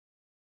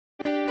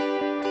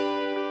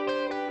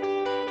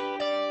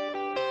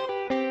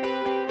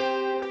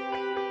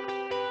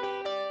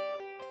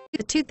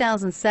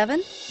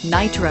2007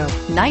 Nitro.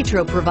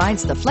 Nitro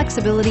provides the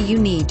flexibility you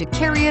need to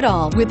carry it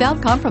all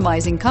without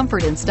compromising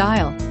comfort and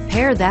style.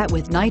 Pair that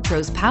with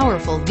Nitro's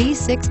powerful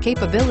V6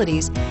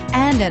 capabilities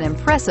and an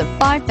impressive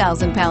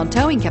 5,000-pound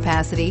towing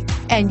capacity,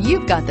 and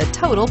you've got the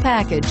total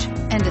package,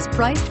 and is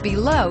priced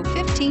below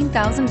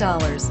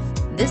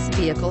 $15,000. This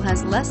vehicle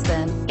has less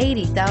than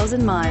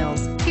 80,000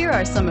 miles. Here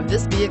are some of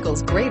this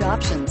vehicle's great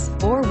options: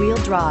 four-wheel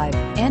drive,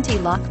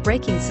 anti-lock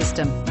braking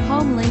system,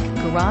 home-link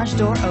garage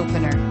door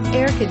opener,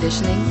 air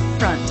conditioning,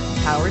 front,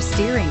 power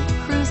steering,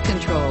 cruise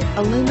control,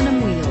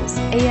 aluminum wheels,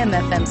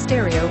 AM/FM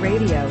stereo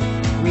radio,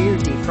 rear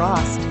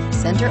defrost,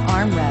 center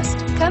armrest.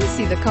 Come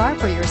see the car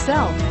for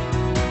yourself.